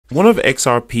One of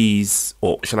XRP's,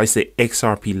 or shall I say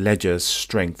XRP Ledger's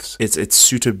strengths is its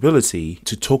suitability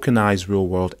to tokenize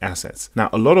real-world assets. Now,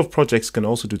 a lot of projects can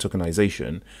also do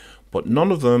tokenization, but none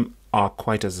of them are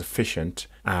quite as efficient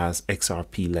as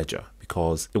XRP Ledger,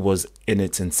 because it was in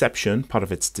its inception, part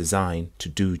of its design to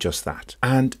do just that.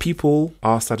 And people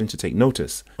are starting to take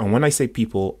notice. And when I say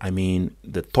people, I mean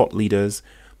the thought leaders,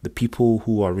 the people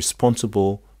who are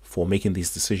responsible for making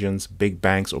these decisions, big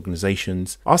banks,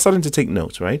 organizations, are starting to take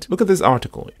notes, right? Look at this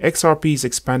article. XRP is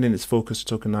expanding its focus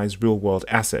to tokenize real-world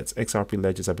assets. XRP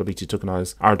Ledger's ability to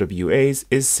tokenize RWAs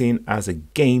is seen as a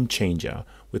game changer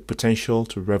with potential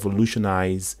to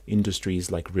revolutionize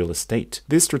industries like real estate.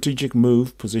 This strategic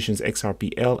move positions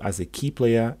XRPL as a key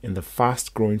player in the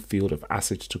fast-growing field of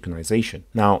asset tokenization.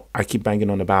 Now, I keep banging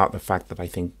on about the fact that I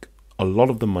think a lot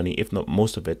of the money, if not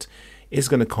most of it, is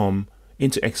going to come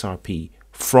into XRP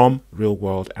from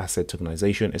real-world asset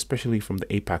tokenization, especially from the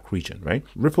APAC region, right?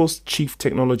 Ripple's chief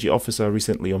technology officer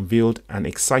recently unveiled an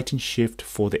exciting shift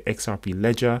for the XRP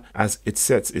Ledger as it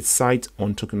sets its sights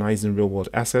on tokenizing real-world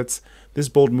assets. This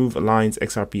bold move aligns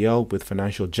XRPL with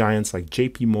financial giants like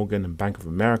JP Morgan and Bank of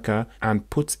America and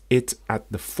puts it at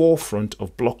the forefront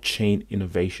of blockchain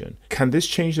innovation. Can this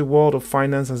change the world of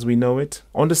finance as we know it?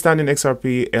 Understanding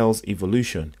XRPL's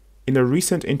evolution. In a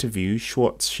recent interview,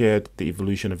 Schwartz shared the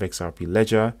evolution of XRP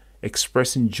Ledger,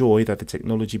 expressing joy that the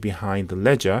technology behind the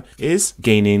ledger is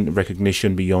gaining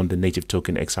recognition beyond the native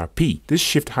token XRP. This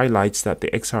shift highlights that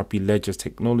the XRP Ledger's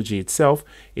technology itself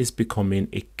is becoming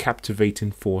a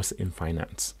captivating force in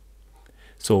finance.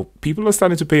 So people are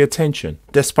starting to pay attention.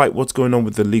 Despite what's going on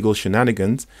with the legal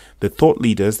shenanigans, the thought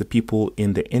leaders, the people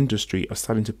in the industry are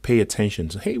starting to pay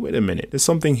attention. So, hey, wait a minute, there's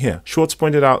something here. Schwartz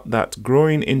pointed out that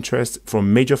growing interest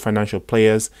from major financial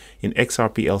players in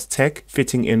XRPL's tech,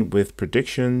 fitting in with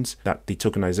predictions that the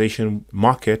tokenization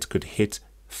market could hit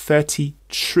 30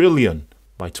 trillion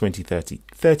by 2030.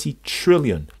 30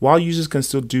 trillion. While users can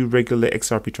still do regular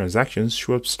XRP transactions,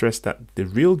 Schwartz stressed that the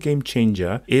real game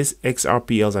changer is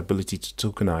XRPL's ability to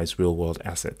tokenize real-world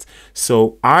assets.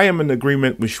 So I am in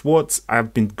agreement with Schwartz.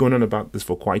 I've been going on about this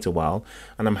for quite a while,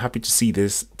 and I'm happy to see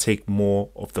this take more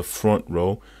of the front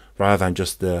row rather than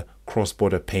just the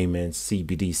cross-border payments,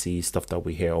 CBDC stuff that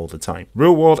we hear all the time.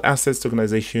 Real-world assets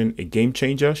tokenization, a game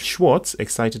changer. Schwartz,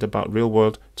 excited about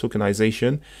real-world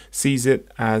tokenization, sees it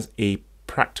as a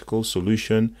practical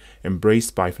solution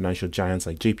embraced by financial giants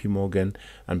like JP Morgan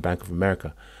and Bank of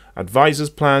America. Advisors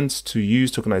plans to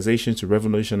use tokenization to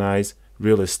revolutionize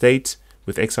real estate,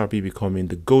 with XRP becoming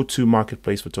the go-to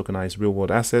marketplace for tokenized real-world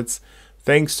assets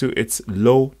thanks to its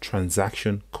low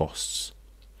transaction costs.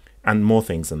 And more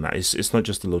things than that. It's not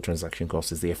just the low transaction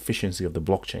costs, it's the efficiency of the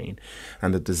blockchain,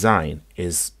 and the design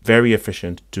is very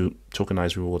efficient to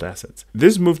tokenize real-world assets.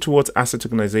 This move towards asset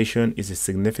tokenization is a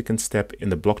significant step in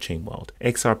the blockchain world.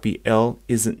 XRPL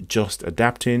isn't just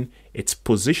adapting, it's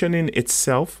positioning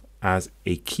itself as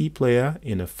a key player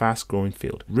in a fast-growing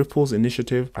field. Ripple's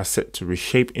initiative are set to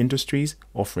reshape industries,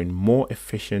 offering more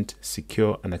efficient,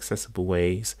 secure, and accessible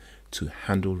ways to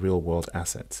handle real-world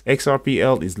assets.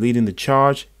 XRPL is leading the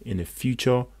charge in a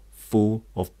future full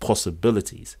of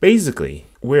possibilities. Basically,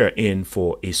 we're in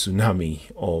for a tsunami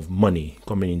of money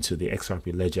coming into the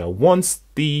XRP Ledger once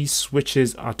the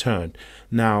switches are turned.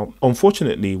 Now,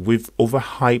 unfortunately, we've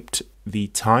overhyped the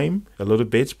time a little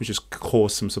bit, which has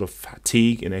caused some sort of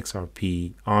fatigue in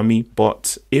XRP army.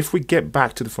 But if we get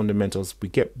back to the fundamentals, we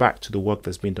get back to the work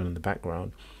that's been done in the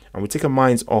background, and we take our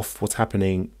minds off what's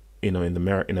happening in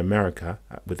America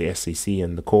with the SEC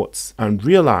and the courts, and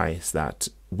realize that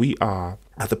we are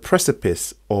at the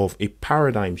precipice of a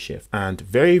paradigm shift, and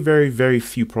very, very, very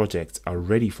few projects are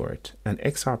ready for it. And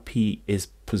XRP is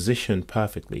positioned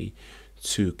perfectly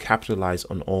to capitalize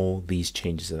on all these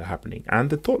changes that are happening.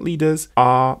 And the thought leaders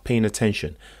are paying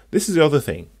attention. This is the other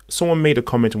thing. Someone made a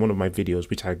comment in one of my videos,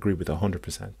 which I agree with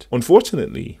 100%.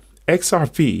 Unfortunately,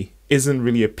 XRP isn't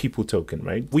really a people token,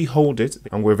 right? We hold it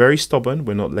and we're very stubborn.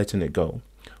 We're not letting it go.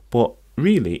 But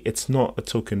really, it's not a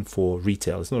token for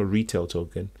retail. It's not a retail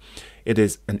token. It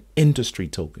is an industry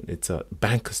token. It's a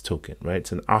banker's token, right?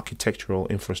 It's an architectural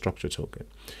infrastructure token,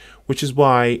 which is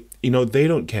why, they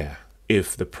don't care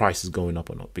if the price is going up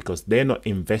or not, because they're not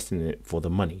investing in it for the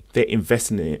money. They're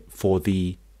investing in it for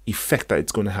the effect that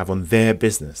it's going to have on their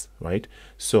business, right?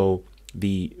 So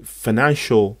the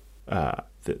financial,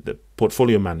 the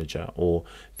portfolio manager or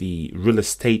the real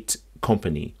estate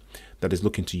company that is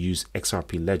looking to use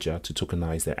XRP Ledger to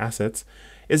tokenize their assets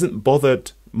isn't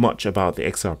bothered much about the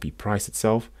XRP price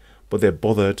itself, but they're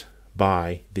bothered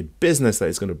by the business that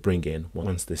it's going to bring in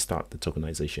once they start the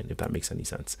tokenization, if that makes any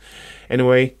sense.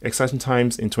 Anyway, exciting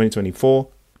times in 2024.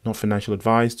 not financial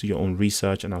advice. Do your own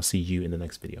research, and I'll see you in the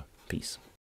next video. Peace.